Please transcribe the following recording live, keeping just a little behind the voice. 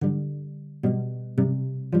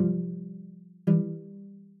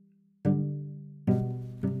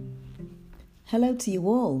Hello to you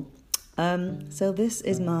all. So this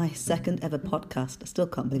is my second ever podcast. I still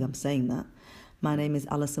can't believe I'm saying that. My name is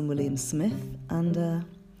Alison Williams Smith, and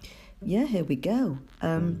here we go.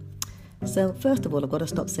 So first of all, I've got to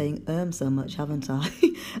stop saying so much, haven't I?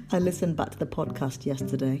 I listened back to the podcast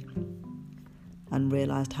yesterday and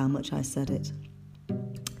realised how much I said it.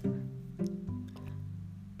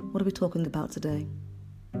 What are we talking about today?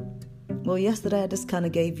 Well, yesterday I just kind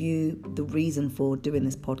of gave you the reason for doing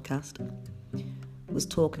this podcast. Was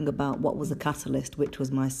talking about what was the catalyst, which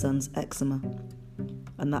was my son's eczema,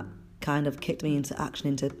 and that kind of kicked me into action,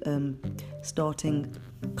 into starting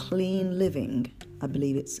clean living. I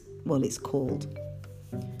believe it's called.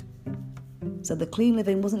 So the clean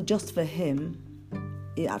living wasn't just for him,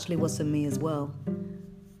 it actually was for me as well.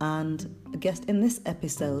 And I guess in this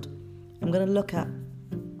episode I'm going to look at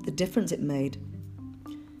the difference it made.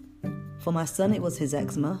 For my son, it was his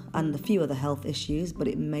eczema and a few other health issues, but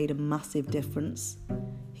it made a massive difference.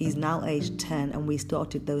 He's now aged 10, and we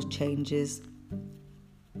started those changes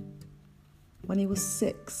when he was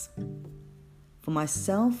 6. For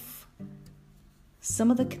myself,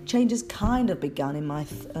 some of the changes kind of began in my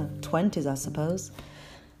 20s, I suppose.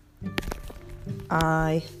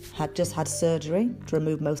 I had just had surgery to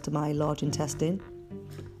remove most of my large intestine,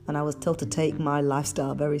 and I was told to take my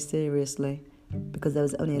lifestyle very seriously, because there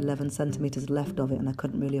was only 11 centimetres left of it and I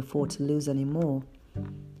couldn't really afford to lose any more.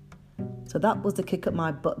 So that was the kick up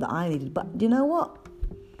my butt that I needed. But you know what?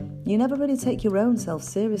 You never really take your own self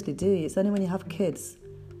seriously, do you? It's only when you have kids.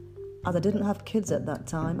 As I didn't have kids at that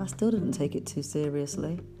time, I still didn't take it too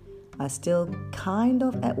seriously. I still kind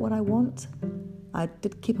of ate what I want. I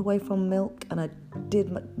did keep away from milk, and I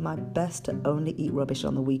did my best to only eat rubbish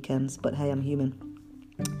on the weekends. But hey, I'm human.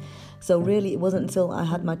 So really, it wasn't until I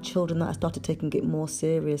had my children that I started taking it more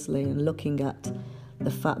seriously and looking at the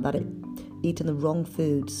fact that eating the wrong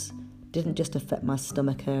foods didn't just affect my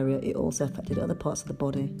stomach area, it also affected other parts of the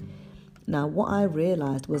body. Now, what I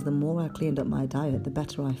realised was the more I cleaned up my diet, the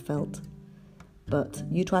better I felt. But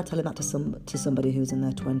you try telling that to somebody who's in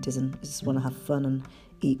their 20s and just want to have fun and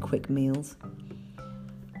eat quick meals.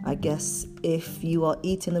 I guess if you are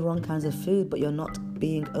eating the wrong kinds of food but you're not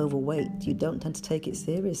being overweight, you don't tend to take it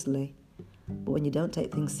seriously. But when you don't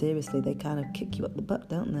take things seriously, they kind of kick you up the butt,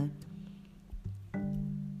 don't they?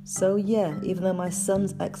 So yeah, even though my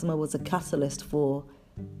son's eczema was a catalyst for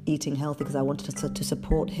eating healthy because I wanted to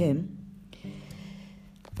support him,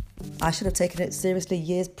 I should have taken it seriously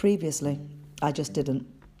years previously. I just didn't.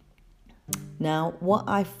 Now, what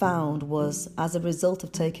I found was, as a result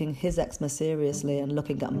of taking his eczema seriously and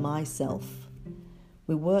looking at myself,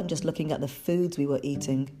 we weren't just looking at the foods we were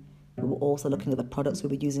eating, we were also looking at the products we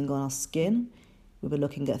were using on our skin. We were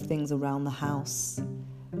looking at things around the house.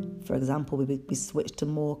 For example, we switched to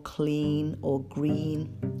more clean or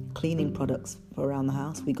green cleaning products for around the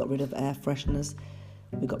house. We got rid of air fresheners.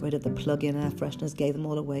 We got rid of the plug-in air fresheners, gave them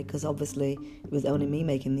all away, because obviously it was only me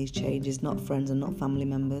making these changes, not friends and not family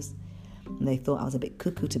members. And they thought I was a bit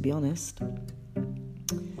cuckoo, to be honest.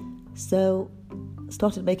 So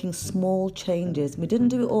started making small changes. We didn't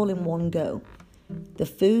do it all in one go. The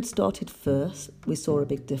food started first. We saw a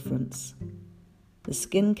big difference. The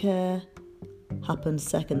skincare happened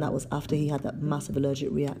second. That was after he had that massive allergic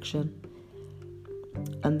reaction.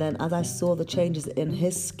 And then as I saw the changes in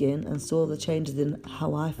his skin and saw the changes in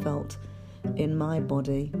how I felt in my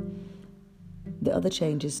body, the other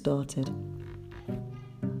changes started.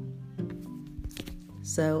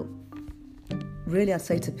 So really, I'd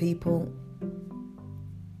say to people,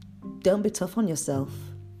 don't be tough on yourself.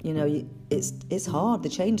 You know, it's hard. The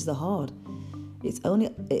changes are hard.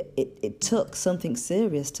 It took something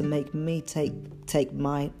serious to make me take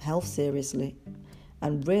my health seriously,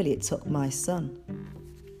 and really, it took my son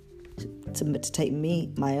to take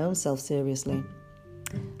my own self seriously.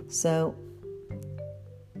 So,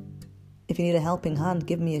 if you need a helping hand,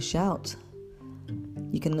 give me a shout.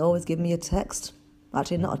 You can always give me a text.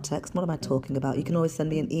 Actually, not a text. What am I talking about? You can always send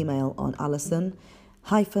me an email on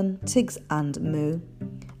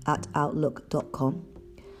alison-tigsandmoo@outlook.com.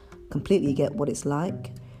 Completely get what it's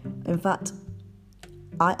like. In fact,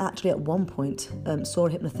 I actually at one point saw a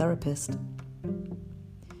hypnotherapist,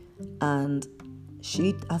 and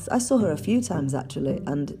I saw her a few times actually,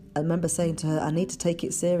 and I remember saying to her, I need to take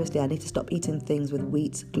it seriously. I need to stop eating things with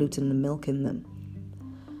wheat, gluten and milk in them.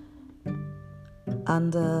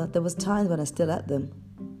 And there was times when I still ate them,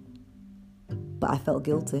 but I felt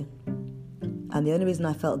guilty. And the only reason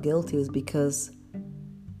I felt guilty was because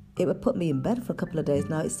it would put me in bed for a couple of days.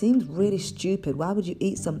 Now, it seems really stupid. Why would you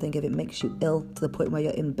eat something if it makes you ill to the point where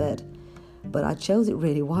you're in bed? But I chose it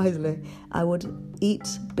really wisely. I would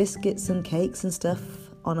eat biscuits and cakes and stuff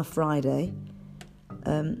on a Friday,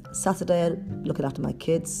 Saturday, looking after my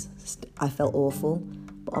kids, I felt awful.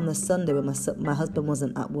 But on the Sunday, when my husband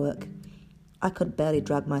wasn't at work, I could barely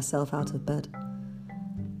drag myself out of bed.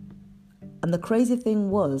 And the crazy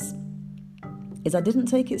thing is I didn't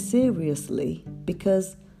take it seriously,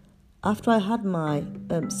 because after I had my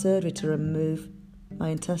surgery to remove my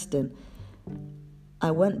intestine, I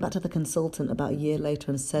went back to the consultant about a year later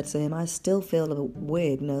and said to him, I still feel a bit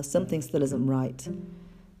weird, something still isn't right.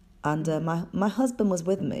 And my husband was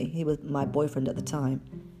with me. He was my boyfriend at the time.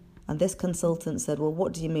 And this consultant said, well,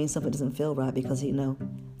 what do you mean something doesn't feel right? Because,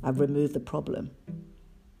 I've removed the problem.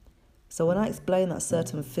 So when I explained that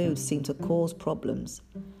certain foods seem to cause problems,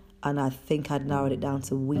 and I think I'd narrowed it down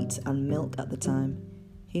to wheat and milk at the time,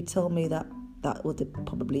 he told me that was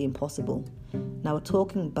probably impossible. Now, we're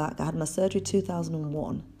talking back, I had my surgery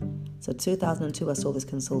 2001. So 2002, I saw this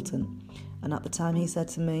consultant. And at the time, he said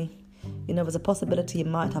to me, there's a possibility you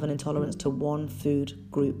might have an intolerance to one food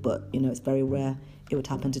group, but, it's very rare. It would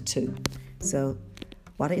happen to two. So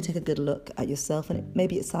why don't you take a good look at yourself? And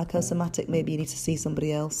maybe it's psychosomatic. Maybe you need to see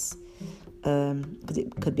somebody else, because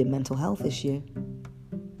it could be a mental health issue.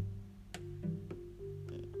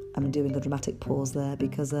 I'm doing a dramatic pause there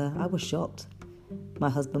because I was shocked. My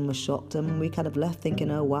husband was shocked, and we kind of left thinking,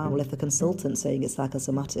 oh wow, well, if the consultant's saying it's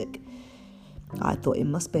psychosomatic, I thought it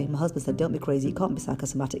must be. My husband said, don't be crazy, it can't be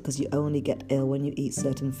psychosomatic because you only get ill when you eat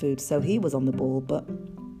certain foods. So he was on the ball, but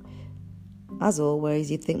as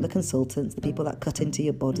always, you'd think the consultants, the people that cut into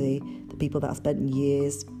your body, the people that spent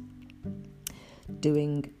years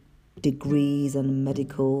doing degrees and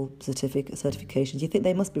medical certifications, you think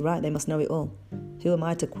they must be right, they must know it all. Who am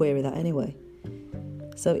I to query that anyway?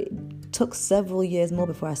 So it took several years more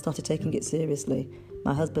before I started taking it seriously.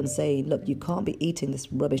 My husband saying, look, you can't be eating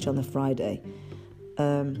this rubbish on the Friday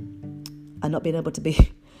and not being able to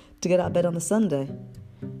get out of bed on the Sunday.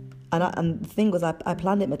 And the thing was, I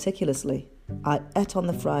planned it meticulously. I ate on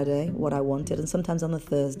the Friday what I wanted, and sometimes on the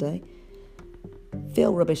Thursday.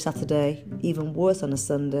 Feel rubbish Saturday, even worse on a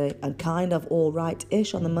Sunday, and kind of all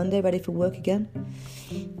right-ish on the Monday, ready for work again.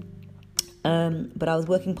 But I was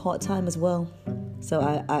working part-time as well. So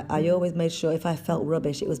I always made sure if I felt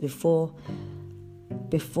rubbish, it was before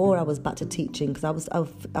I was back to teaching, because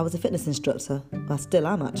I was a fitness instructor. I still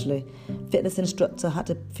am, actually. Fitness instructor, had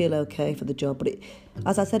to feel okay for the job. But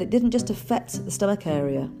as I said, it didn't just affect the stomach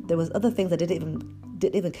area. There was other things I didn't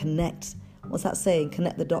even connect. What's that saying?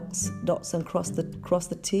 Connect the dots and cross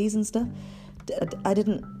the T's and stuff. I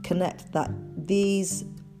didn't connect that these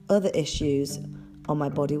other issues on my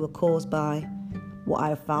body were caused by what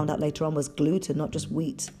I found out later on was gluten, not just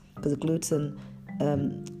wheat, because gluten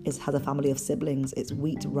has a family of siblings. It's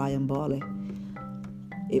wheat, rye, and barley.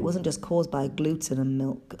 It wasn't just caused by wheat and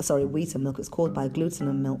milk. It's caused by gluten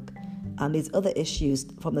and milk. And these other issues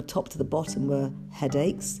from the top to the bottom were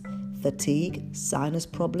headaches, fatigue, sinus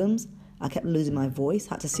problems. I kept losing my voice,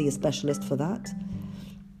 had to see a specialist for that.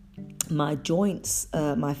 My joints,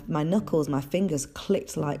 my knuckles, my fingers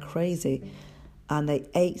clicked like crazy, and they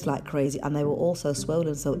ached like crazy, and they were also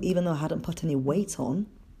swollen. So even though I hadn't put any weight on,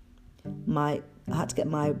 I had to get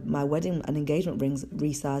my wedding and engagement rings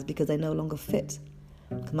resized because they no longer fit.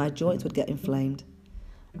 My joints would get inflamed.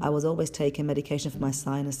 I was always taking medication for my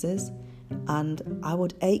sinuses, and I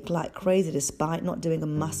would ache like crazy despite not doing a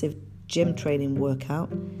massive gym training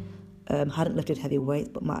workout. Hadn't lifted heavy weights,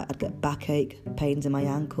 but I'd get backache, pains in my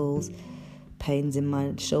ankles, pains in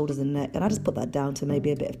my shoulders and neck, and I just put that down to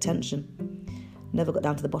maybe a bit of tension. Never got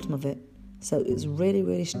down to the bottom of it. So it was really,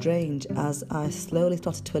 really strange as I slowly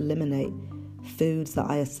started to eliminate foods that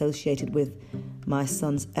I associated with my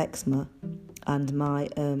son's eczema and my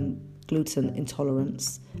gluten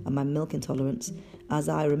intolerance and my milk intolerance. As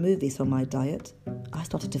I removed these from my diet, I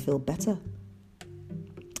started to feel better.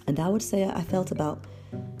 And I would say I felt about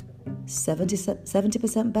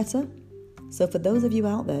 70% better. So for those of you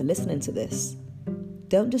out there listening to this,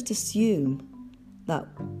 don't just assume that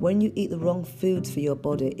when you eat the wrong foods for your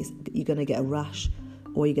body, you're going to get a rash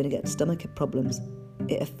or you're going to get stomach problems.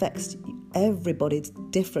 It affects everybody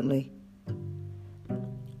differently.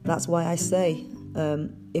 That's why I say,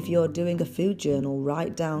 if you're doing a food journal,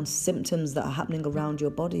 write down symptoms that are happening around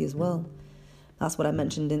your body as well. That's what I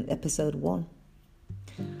mentioned in episode 1.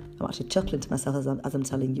 I'm actually chuckling to myself as I'm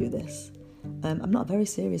telling you this. I'm not a very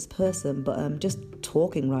serious person, but just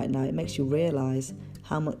talking right now, it makes you realise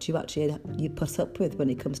how much you put up with when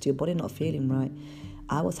it comes to your body not feeling right.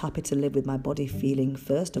 I was happy to live with my body feeling,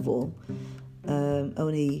 first of all,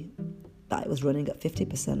 only that it was running at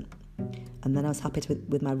 50%. And then I was happy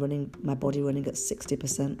with my body running at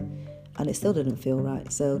 60%, and it still didn't feel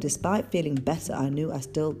right. So despite feeling better, I knew I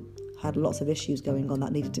still had lots of issues going on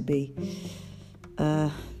that needed to be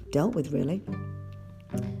dealt with, really.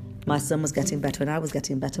 My son was getting better and I was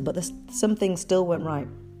getting better, but some things still weren't right.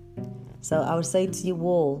 So I would say to you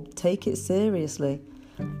all, take it seriously.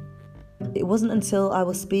 It wasn't until I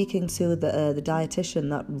was speaking to the dietitian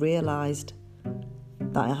that realised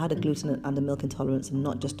that I had a gluten and a milk intolerance, and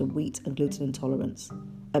not just a wheat and gluten intolerance,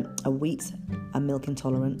 a wheat and milk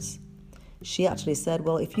intolerance. She actually said,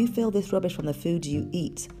 well, if you feel this rubbish from the food you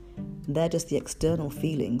eat, they're just the external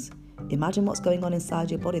feelings. Imagine what's going on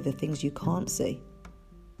inside your body, the things you can't see.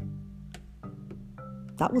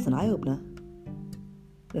 That was an eye-opener.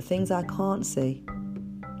 The things I can't see.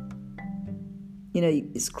 You know,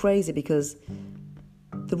 it's crazy because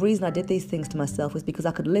the reason I did these things to myself was because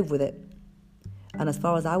I could live with it. And as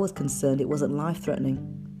far as I was concerned, it wasn't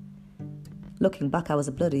life-threatening. Looking back, I was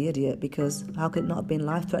a bloody idiot, because how could it not have been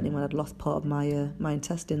life-threatening when I'd lost part of my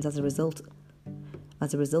intestines as a result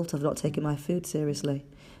of not taking my food seriously?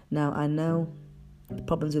 Now, I know the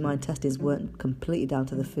problems with my intestines weren't completely down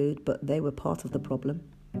to the food, but they were part of the problem.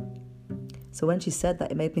 So when she said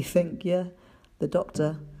that, it made me think, yeah, the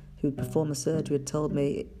doctor who performed the surgery had told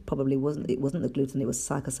me it wasn't the gluten, it was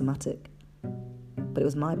psychosomatic. But it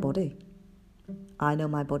was my body. I know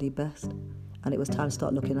my body best, and it was time to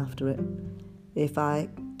start looking after it. If I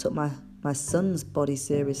took my son's body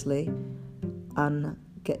seriously and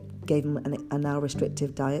gave him a now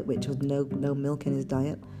restrictive diet, which was no milk in his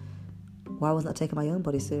diet, why wasn't I taking my own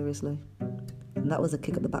body seriously? And that was a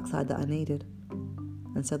kick up the backside that I needed.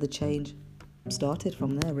 And so the change started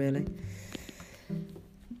from there, really.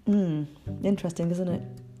 Interesting, isn't it?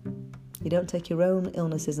 You don't take your own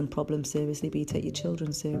illnesses and problems seriously, but you take your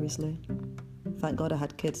children seriously. Thank God I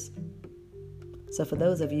had kids. So for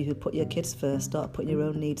those of you who put your kids first, start putting your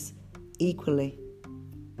own needs equally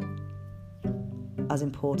as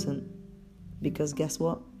important. Because guess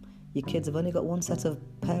what? Your kids have only got one set of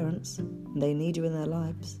parents, and they need you in their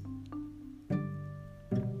lives.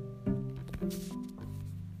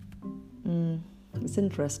 It's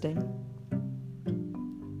interesting.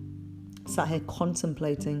 Sat here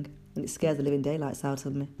contemplating, and it scares the living daylights out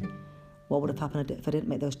of me. What would have happened if I didn't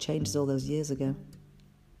make those changes all those years ago?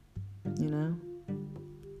 You know?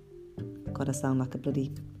 God, I sound like a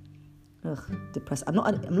bloody depressed. I'm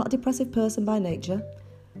not a depressive person by nature.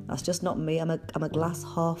 That's just not me. I'm a glass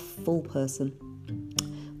half full person.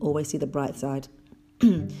 Always see the bright side.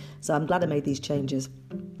 So I'm glad I made these changes.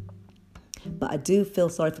 But I do feel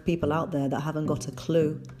sorry for people out there that haven't got a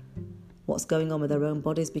clue what's going on with their own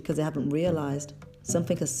bodies, because they haven't realised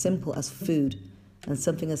something as simple as food and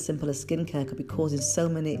something as simple as skincare could be causing so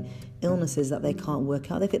many illnesses that they can't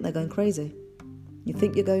work out. They think they're going crazy. You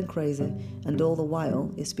think you're going crazy, and all the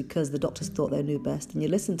while it's because the doctors thought they knew best and you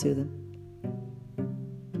listen to them.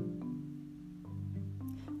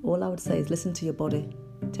 All I would say is listen to your body.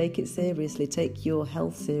 Take it seriously. Take your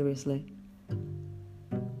health seriously.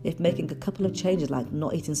 If making a couple of changes, like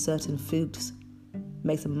not eating certain foods,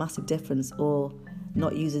 makes a massive difference, or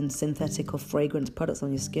not using synthetic or fragrant products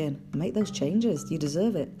on your skin, make those changes. You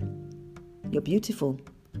deserve it. You're beautiful.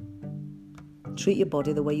 Treat your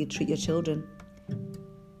body the way you treat your children.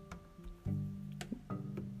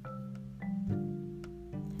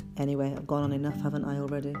 Anyway, I've gone on enough, haven't I,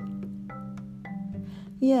 already?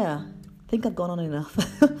 Yeah, I think I've gone on enough.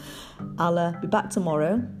 I'll be back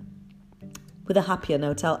tomorrow with a happier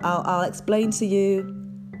note. I'll explain to you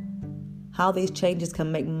how these changes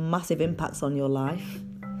can make massive impacts on your life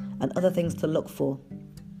and other things to look for.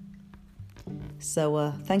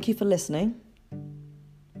 So thank you for listening.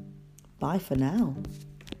 Bye for now.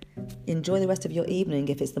 Enjoy the rest of your evening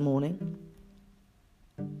if it's the morning.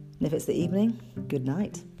 And if it's the evening, good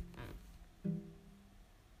night.